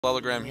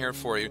parallelogram here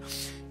for you.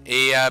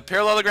 A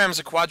parallelogram is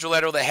a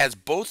quadrilateral that has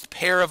both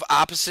pair of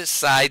opposite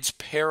sides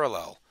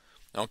parallel.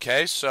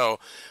 Okay, so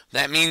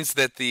that means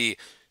that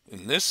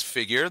in this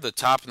figure, the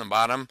top and the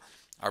bottom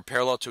are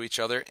parallel to each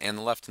other, and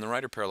the left and the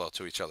right are parallel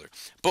to each other.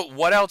 But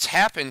what else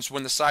happens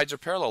when the sides are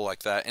parallel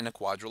like that in a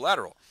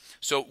quadrilateral?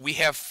 So we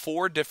have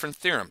 4 different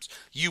theorems.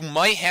 You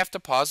might have to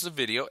pause the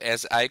video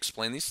as I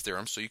explain these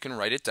theorems so you can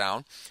write it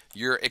down.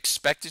 You're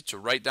expected to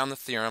write down the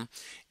theorem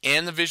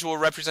and the visual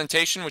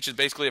representation, which is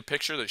basically a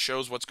picture that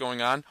shows what's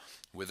going on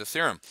with the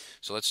theorem.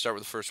 So let's start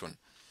with the first one.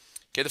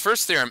 Okay, the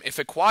first theorem, if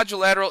a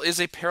quadrilateral is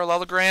a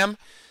parallelogram,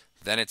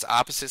 then its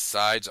opposite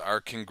sides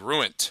are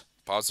congruent.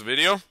 Pause the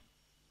video.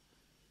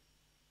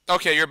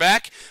 Okay, you're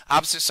back.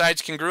 Opposite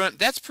sides congruent.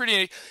 That's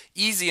pretty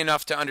easy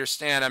enough to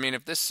understand. I mean,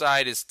 if this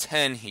side is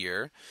 10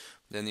 here,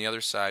 then the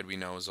other side we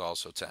know is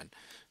also 10.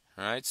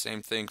 All right,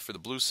 same thing for the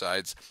blue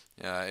sides.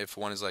 If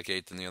one is like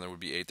 8, then the other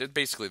would be 8. They're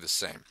basically the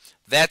same.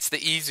 That's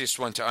the easiest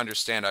one to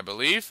understand, I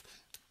believe.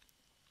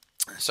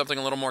 Something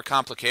a little more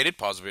complicated.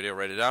 Pause the video,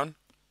 write it down.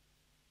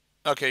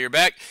 Okay, you're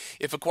back.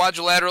 If a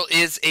quadrilateral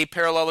is a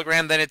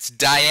parallelogram, then its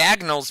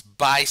diagonals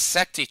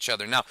bisect each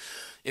other. Now,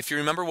 if you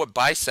remember what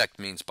bisect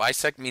means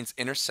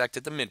intersect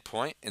at the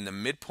midpoint, and the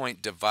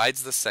midpoint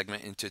divides the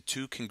segment into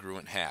 2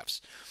 congruent halves.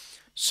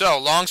 So,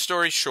 long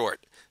story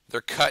short,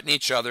 they're cutting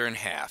each other in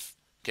half.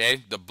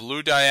 Okay, the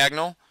blue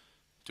diagonal,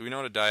 do we know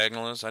what a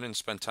diagonal is? I didn't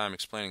spend time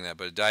explaining that,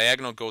 but a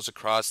diagonal goes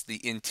across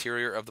the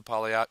interior of the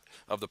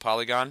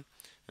polygon.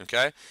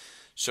 Okay,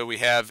 so we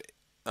have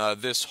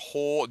this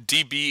whole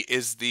dB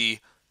is the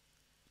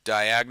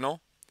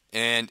diagonal,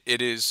 and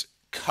it is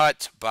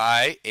cut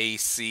by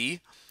AC,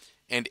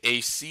 and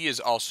AC is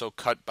also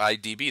cut by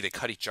dB. They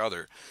cut each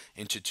other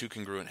into 2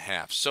 congruent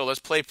halves. So let's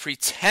play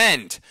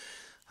pretend.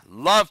 I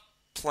love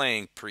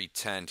playing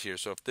pretend here.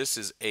 So if this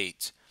is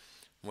 8,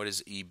 what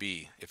is EB?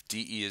 If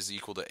DE is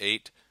equal to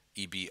 8,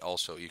 EB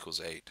also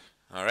equals 8.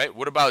 All right,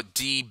 what about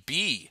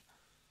DB?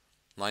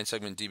 Line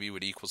segment DB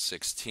would equal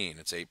 16.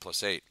 It's 8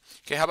 plus 8.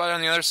 Okay, how about on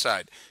the other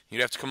side?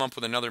 You'd have to come up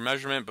with another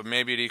measurement, but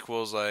maybe it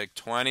equals like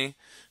 20.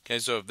 Okay,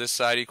 so if this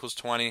side equals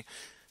 20,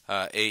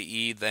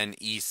 AE, then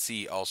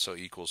EC also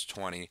equals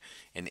 20,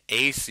 and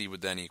AC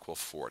would then equal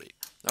 40.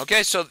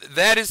 Okay, so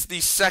that is the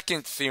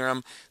second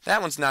theorem.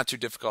 That one's not too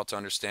difficult to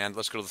understand.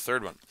 Let's go to the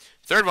third one.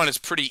 Third one is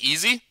pretty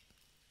easy.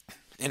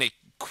 In a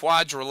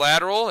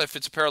quadrilateral, if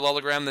it's a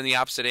parallelogram, then the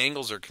opposite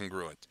angles are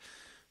congruent.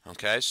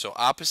 Okay, so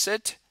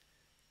opposite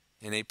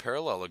in a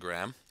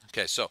parallelogram.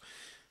 Okay, so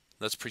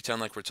let's pretend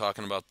like we're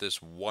talking about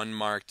this one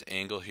marked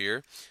angle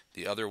here.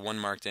 The other one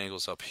marked angle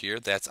is up here.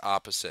 That's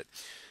opposite.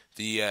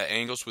 The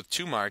angles with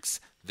 2 marks,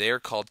 they're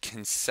called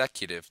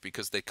consecutive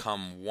because they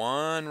come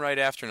one right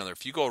after another.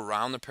 If you go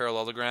around the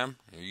parallelogram,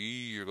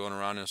 you're going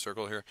around in a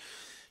circle here.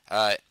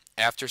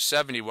 After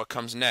 70, what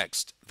comes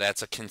next?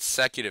 That's a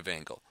consecutive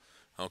angle.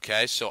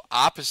 Okay, so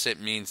opposite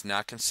means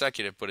not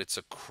consecutive, but it's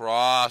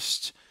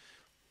across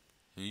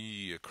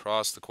the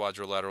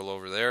quadrilateral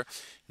over there.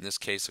 In this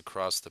case,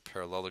 across the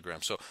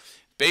parallelogram. So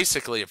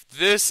basically, if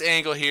this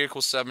angle here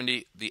equals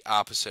 70, the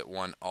opposite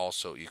one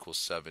also equals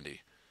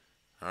 70.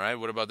 All right,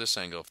 what about this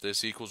angle? If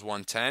this equals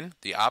 110,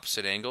 the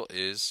opposite angle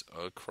is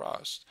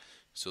across.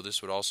 So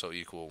this would also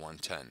equal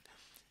 110.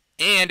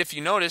 And if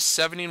you notice,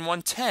 70 and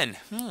 110,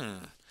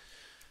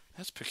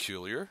 that's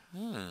peculiar.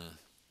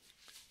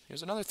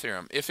 Here's another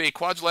theorem. If a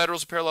quadrilateral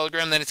is a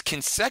parallelogram, then its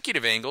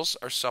consecutive angles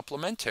are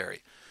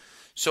supplementary.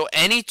 So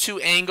any 2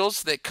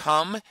 angles that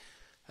come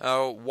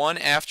one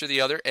after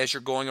the other as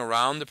you're going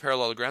around the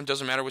parallelogram,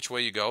 doesn't matter which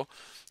way you go,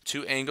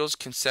 2 angles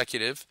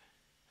consecutive,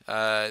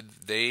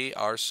 they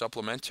are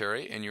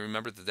supplementary, and you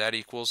remember that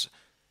equals,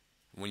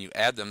 when you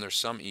add them, their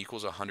sum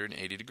equals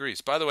 180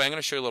 degrees. By the way, I'm going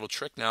to show you a little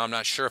trick now. I'm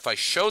not sure if I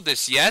showed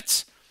this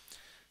yet.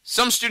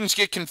 Some students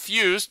get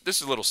confused. This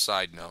is a little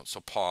side note,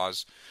 so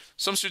pause.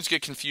 Some students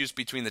get confused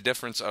between the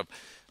difference of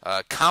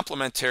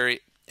complementary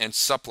and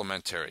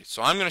supplementary.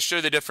 So I'm going to show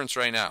you the difference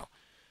right now.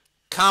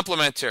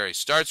 Complementary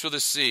starts with a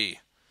C.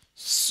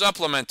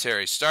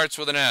 Supplementary starts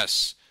with an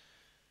S.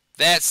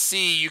 That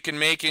C you can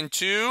make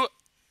into,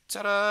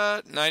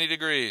 ta-da, 90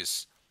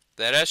 degrees.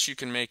 That S you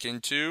can make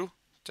into,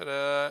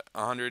 ta-da,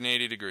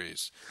 180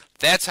 degrees.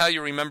 That's how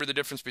you remember the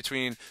difference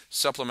between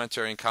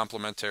supplementary and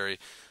complementary,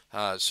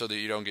 so that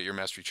you don't get your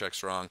mastery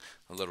checks wrong.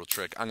 A little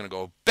trick. I'm going to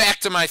go back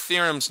to my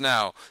theorems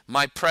now.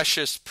 My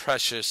precious,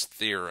 precious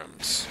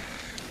theorems.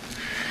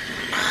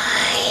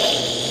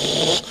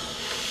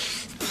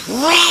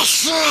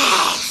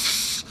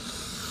 Precious!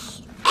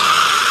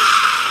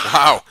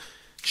 Wow.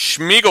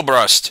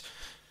 Schmiegelbrust.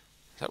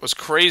 That was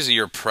crazy,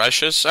 you're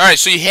precious. All right,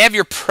 so you have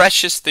your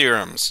precious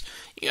theorems.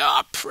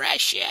 You're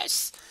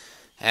precious.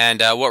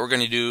 And what we're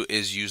going to do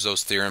is use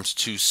those theorems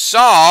to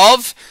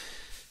solve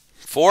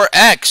for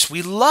x.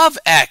 We love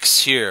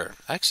x here.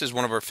 X is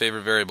one of our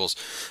favorite variables.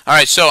 All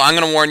right, so I'm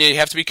going to warn you, you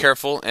have to be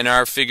careful. In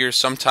our figures,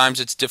 sometimes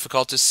it's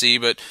difficult to see,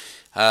 but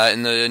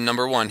in the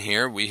number 1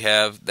 here, we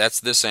have, that's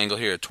this angle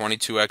here,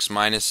 22x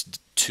minus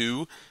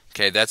 2.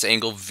 Okay, that's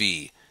angle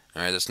V.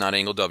 All right, that's not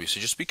angle W.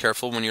 So just be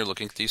careful when you're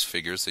looking at these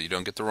figures that you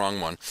don't get the wrong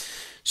one.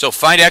 So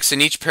find x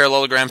in each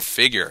parallelogram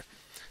figure.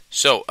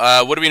 So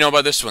what do we know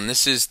about this one?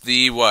 This is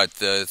the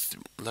what?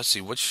 Let's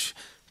see,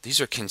 these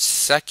are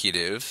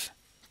consecutive.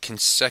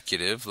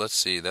 Let's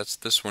see, that's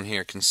this one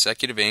here.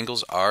 Consecutive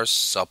angles are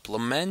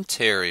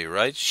supplementary,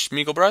 right,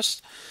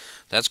 Schmiegelbrust?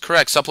 That's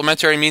correct.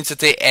 Supplementary means that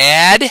they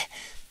add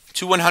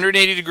to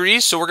 180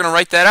 degrees, so we're going to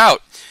write that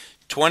out.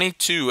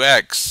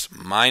 22x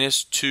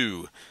minus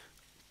 2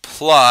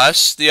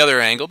 plus the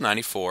other angle,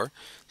 94.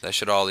 That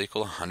should all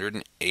equal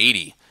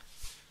 180.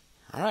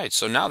 All right,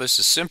 so now this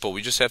is simple.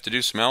 We just have to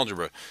do some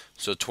algebra.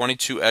 So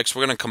 22x,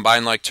 we're going to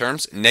combine like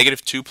terms.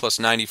 Negative 2 plus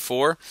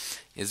 94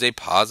 is a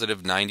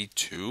positive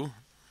 92.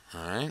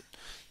 All right,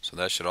 so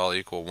that should all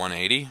equal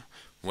 180.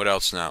 What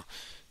else now?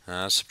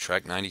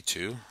 Subtract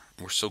 92.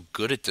 We're so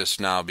good at this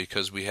now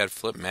because we had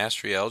flip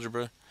mastery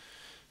algebra.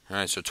 All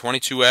right, so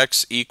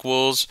 22x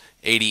equals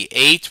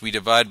 88. We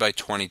divide by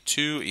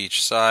 22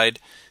 each side.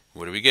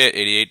 What do we get?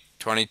 88,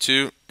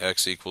 22,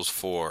 x equals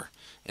 4.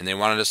 And they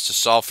wanted us to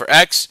solve for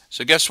x,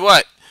 so guess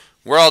what?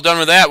 We're all done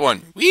with that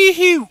one.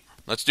 Wee-hoo!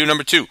 Let's do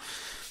number 2.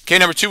 Okay,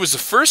 number 2 was the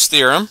first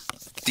theorem.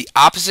 The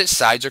opposite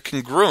sides are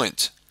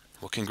congruent.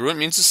 Well, congruent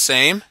means the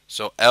same,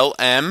 so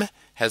LM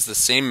has the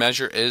same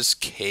measure as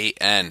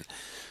KN.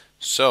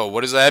 So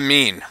what does that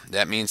mean?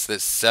 That means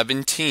that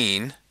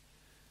 17,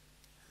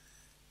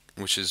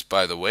 which is,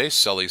 by the way,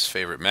 Sully's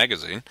favorite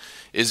magazine,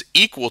 is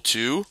equal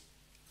to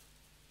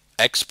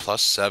x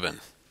plus 7.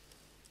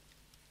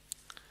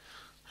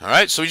 All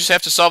right, so we just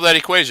have to solve that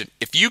equation.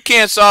 If you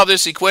can't solve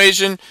this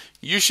equation,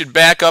 you should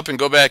back up and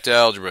go back to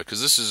algebra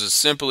because this is a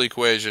simple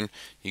equation.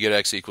 You get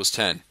x equals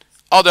 10.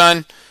 All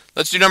done.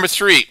 Let's do number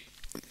 3.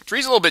 3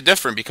 is a little bit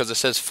different because it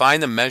says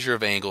find the measure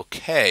of angle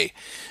K.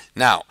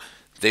 Now,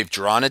 they've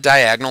drawn a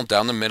diagonal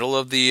down the middle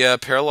of the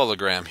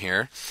parallelogram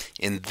here,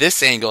 and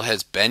this angle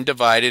has been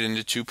divided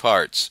into 2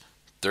 parts,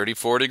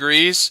 34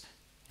 degrees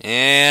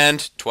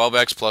and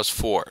 12x plus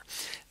 4.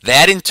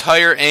 That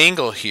entire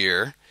angle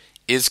here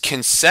is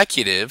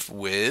consecutive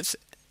with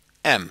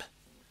M.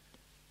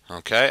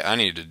 Okay, I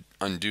need to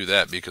undo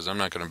that because I'm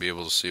not going to be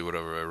able to see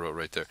whatever I wrote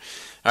right there.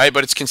 All right,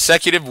 but it's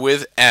consecutive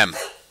with M.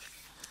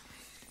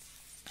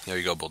 There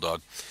you go,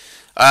 Bulldog.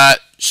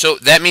 So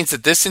that means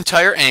that this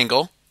entire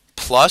angle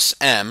plus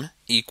M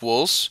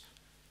equals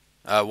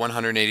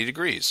 180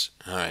 degrees.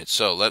 All right,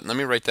 so let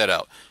me write that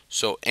out.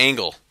 So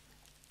angle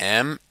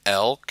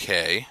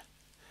MLK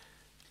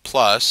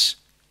plus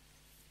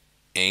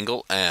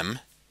angle M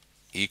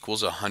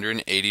equals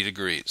 180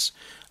 degrees.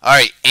 All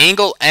right,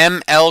 angle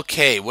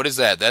MLK, what is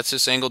that? That's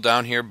this angle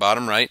down here,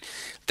 bottom right.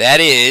 That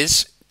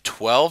is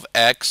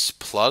 12x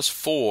plus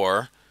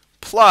 4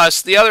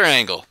 plus the other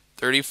angle,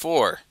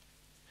 34.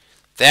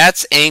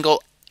 That's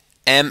angle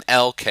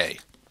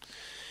MLK.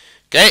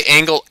 Okay,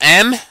 angle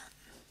M,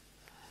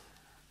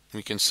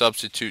 we can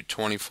substitute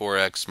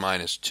 24x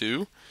minus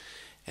 2.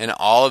 And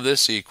all of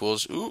this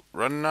equals,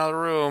 running out of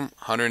the room,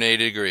 180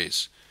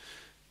 degrees.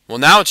 Well,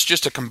 now it's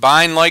just a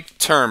combined like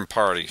term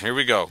party. Here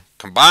we go.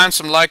 Combine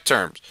some like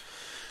terms.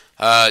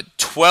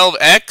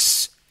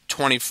 12x,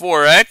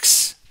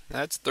 24x,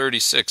 that's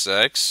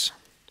 36x.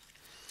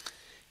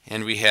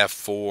 And we have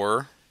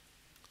 4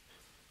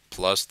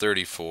 plus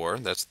 34,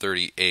 that's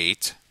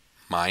 38,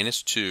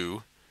 minus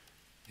 2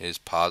 is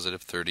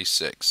positive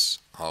 36.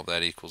 All of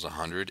that equals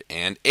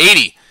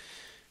 180.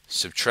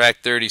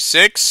 Subtract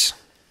 36.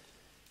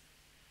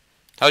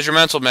 How's your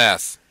mental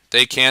math?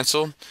 They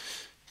cancel.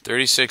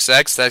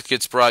 36x, that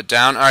gets brought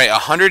down. All right,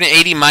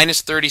 180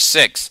 minus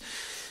 36.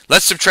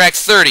 Let's subtract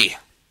 30,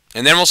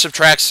 and then we'll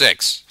subtract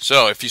 6.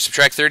 So if you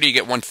subtract 30, you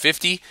get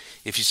 150.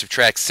 If you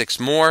subtract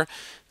 6 more,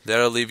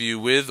 that'll leave you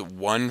with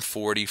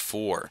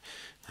 144.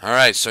 All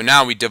right, so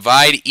now we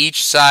divide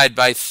each side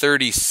by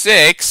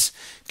 36.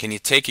 Can you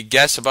take a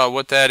guess about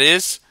what that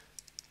is?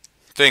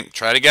 Think,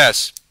 try to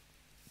guess.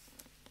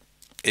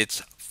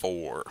 It's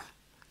 4.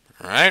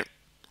 All right.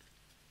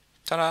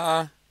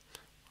 Ta-da.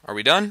 Are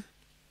we done?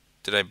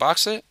 Did I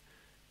box it?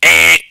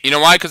 You know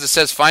why? Because it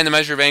says find the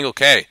measure of angle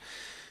K.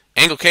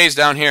 Angle K is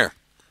down here.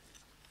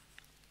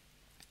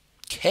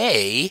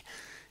 K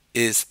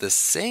is the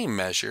same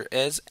measure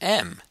as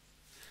M.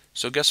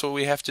 So guess what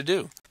we have to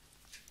do?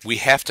 We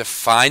have to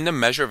find the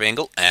measure of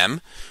angle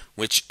M,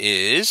 which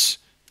is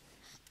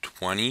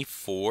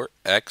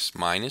 24x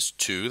minus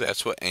 2.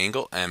 That's what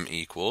angle M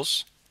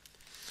equals.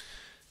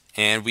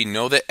 And we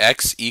know that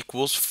x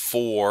equals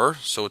 4,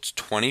 so it's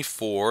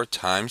 24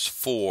 times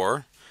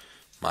 4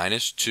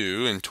 minus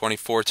 2. And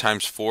 24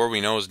 times 4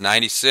 we know is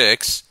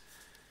 96.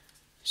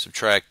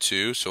 Subtract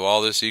 2, so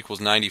all this equals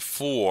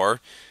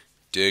 94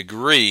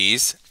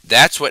 degrees.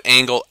 That's what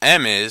angle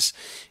M is.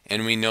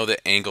 And we know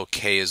that angle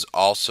K is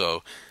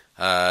also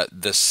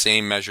the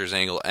same measure as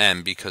angle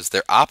M because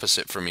they're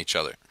opposite from each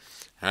other.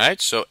 All right,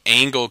 so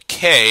angle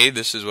K,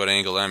 this is what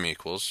angle M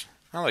equals.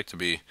 I like to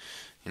be,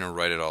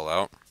 write it all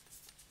out.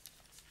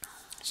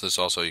 So this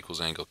also equals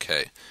angle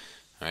K.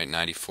 All right,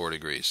 94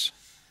 degrees.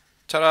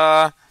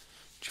 Ta-da!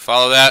 Did you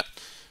follow that?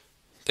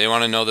 They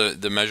want to know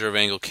the measure of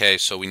angle K,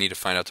 so we need to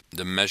find out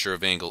the measure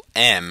of angle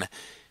M.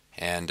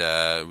 and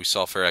we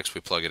solve for x,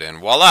 we plug it in.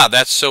 Voila,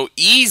 that's so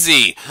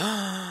easy.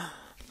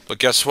 But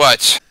guess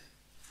what?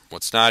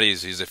 What's not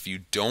easy is if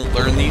you don't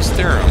learn these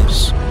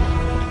theorems.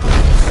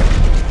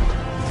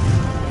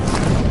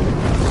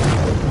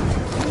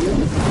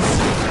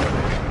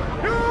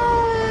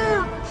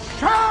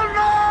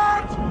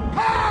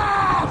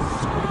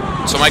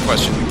 So my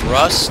question,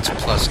 Brust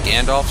plus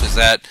Gandalf, is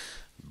that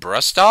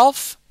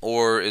Brustolf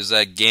or is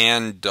that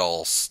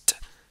Gandalst?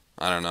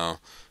 I don't know.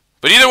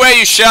 But either way,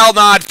 you shall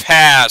not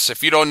pass.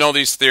 If you don't know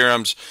these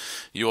theorems,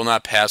 you will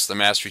not pass the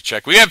mastery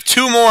check. We have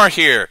 2 more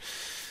here.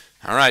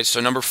 All right, so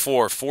number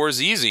 4. 4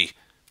 is easy.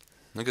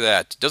 Look at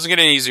that. Doesn't get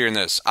any easier than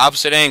this.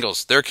 Opposite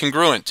angles, they're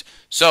congruent.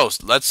 So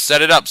let's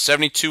set it up.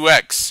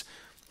 72x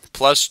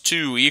plus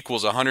 2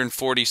 equals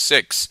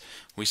 146.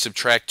 We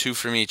subtract 2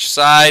 from each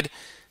side.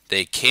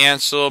 They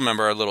cancel.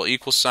 Remember our little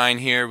equal sign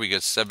here. We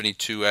get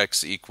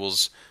 72x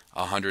equals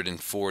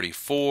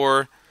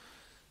 144.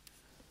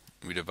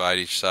 We divide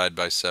each side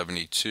by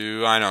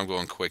 72. I know I'm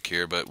going quick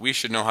here, but we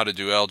should know how to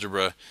do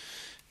algebra,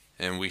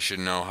 and we should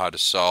know how to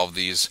solve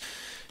these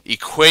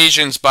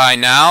equations by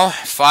now.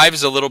 5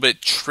 is a little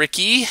bit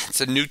tricky.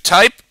 It's a new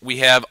type. We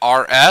have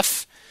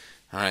RF.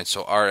 All right,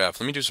 so RF.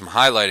 Let me do some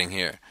highlighting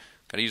here.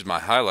 Got to use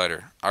my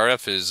highlighter.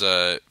 RF is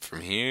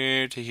from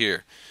here to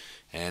here.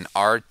 And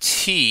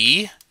RT,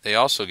 they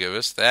also give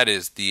us, that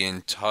is the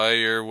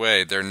entire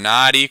way. They're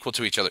not equal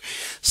to each other.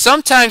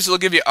 Sometimes they'll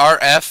give you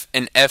RF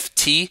and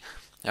FT,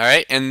 all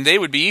right, and they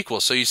would be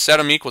equal. So you set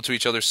them equal to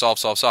each other, solve,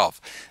 solve,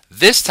 solve.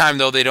 This time,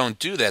 though, they don't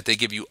do that. They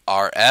give you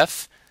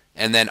RF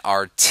and then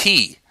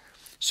RT.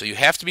 So you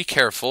have to be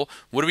careful.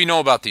 What do we know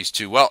about these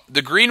two? Well,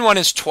 the green one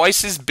is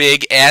twice as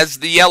big as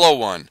the yellow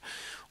one.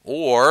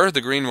 Or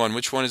the green one,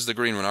 which one is the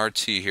green one? RT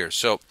here.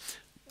 So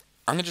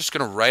I'm just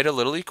going to write a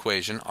little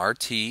equation.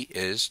 RT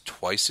is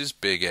twice as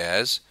big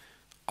as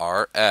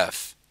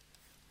RF,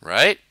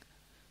 right?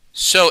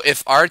 So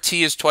if RT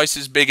is twice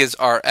as big as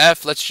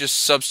RF, let's just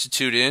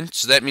substitute in.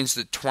 So that means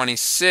that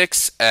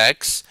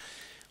 26x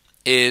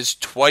is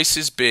twice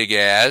as big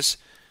as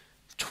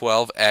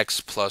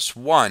 12x plus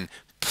 1.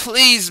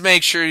 Please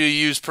make sure you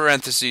use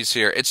parentheses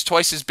here. It's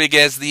twice as big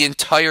as the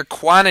entire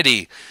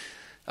quantity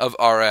of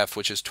RF,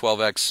 which is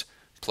 12x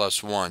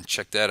plus 1.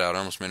 Check that out. I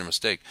almost made a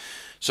mistake.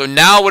 So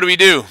now what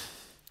do?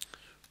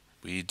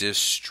 We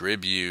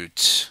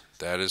distribute.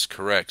 That is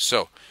correct.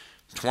 So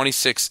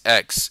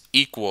 26x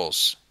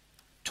equals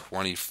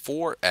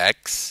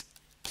 24x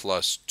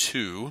plus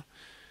 2.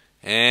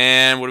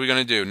 And what are we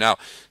going to do? Now,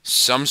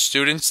 some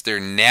students, their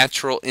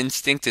natural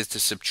instinct is to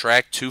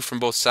subtract 2 from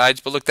both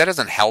sides. But look, that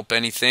doesn't help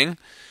anything.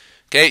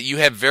 Okay, you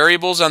have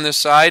variables on this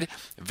side,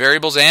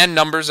 variables and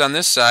numbers on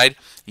this side.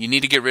 You need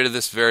to get rid of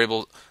this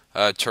variable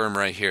term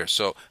right here.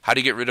 So how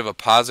do you get rid of a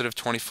positive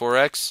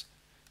 24x?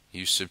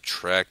 You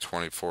subtract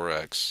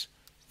 24x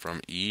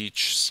from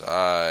each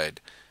side.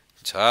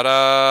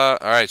 Ta-da!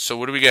 All right, so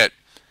what do we get?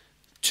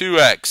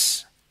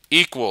 2x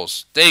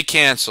equals, they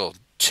cancel,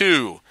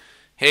 2.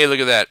 Hey, look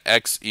at that,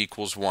 x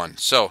equals 1.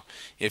 So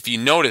if you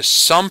notice,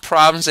 some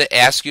problems that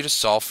ask you to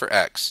solve for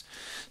x.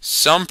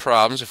 Some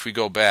problems, if we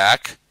go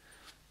back,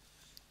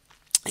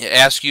 it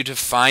asks you to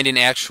find an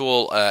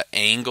actual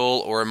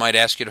angle, or it might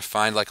ask you to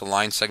find like a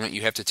line segment.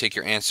 You have to take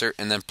your answer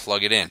and then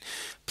plug it in.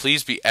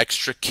 Please be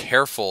extra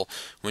careful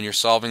when you're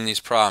solving these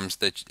problems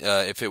that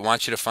if it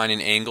wants you to find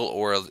an angle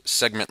or a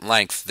segment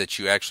length, that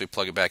you actually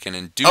plug it back in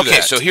and do that.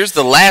 Okay, so here's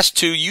the last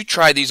 2. You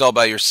try these all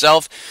by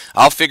yourself.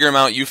 I'll figure them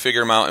out, you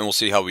figure them out, and we'll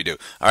see how we do.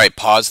 All right,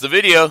 pause the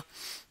video.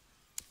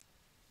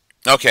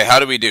 Okay, how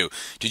do we do?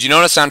 Did you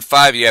notice on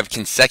 5 you have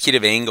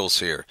consecutive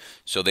angles here?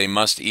 So they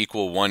must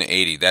equal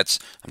 180.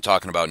 I'm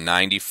talking about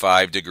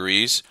 95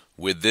 degrees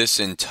with this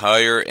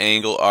entire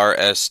angle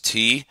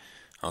RST.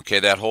 Okay,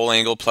 that whole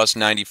angle plus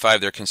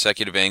 95, they're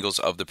consecutive angles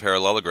of the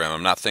parallelogram.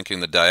 I'm not thinking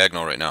the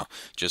diagonal right now.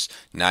 Just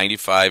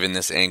 95 in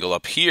this angle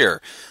up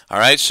here. All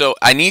right, so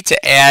I need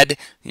to add,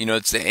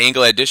 it's the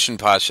angle addition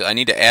postulate. I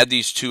need to add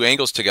these 2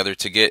 angles together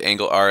to get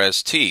angle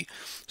RST.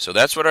 So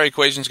that's what our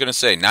equation is going to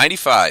say.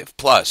 95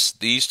 plus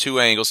these 2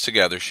 angles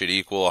together should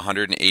equal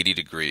 180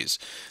 degrees.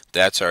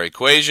 That's our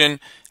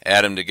equation.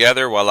 Add them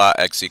together. Voila,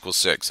 x equals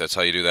 6. That's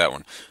how you do that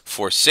one.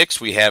 For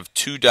 6, we have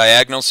 2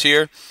 diagonals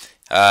here.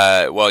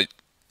 Well,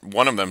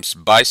 one of them's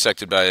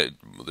bisected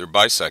they're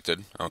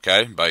bisected,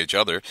 okay, by each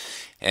other.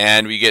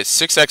 And we get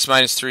 6x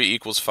minus 3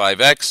 equals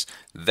 5x.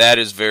 That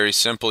is very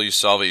simple. You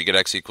solve it, you get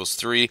x equals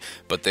 3,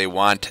 but they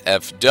want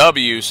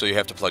FW, so you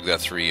have to plug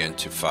that 3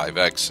 into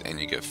 5x, and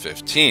you get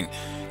 15.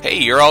 Hey,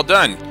 you're all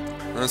done.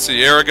 Let's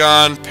see,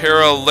 Aragon,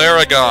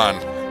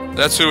 Parallelogram.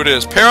 That's who it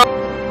is.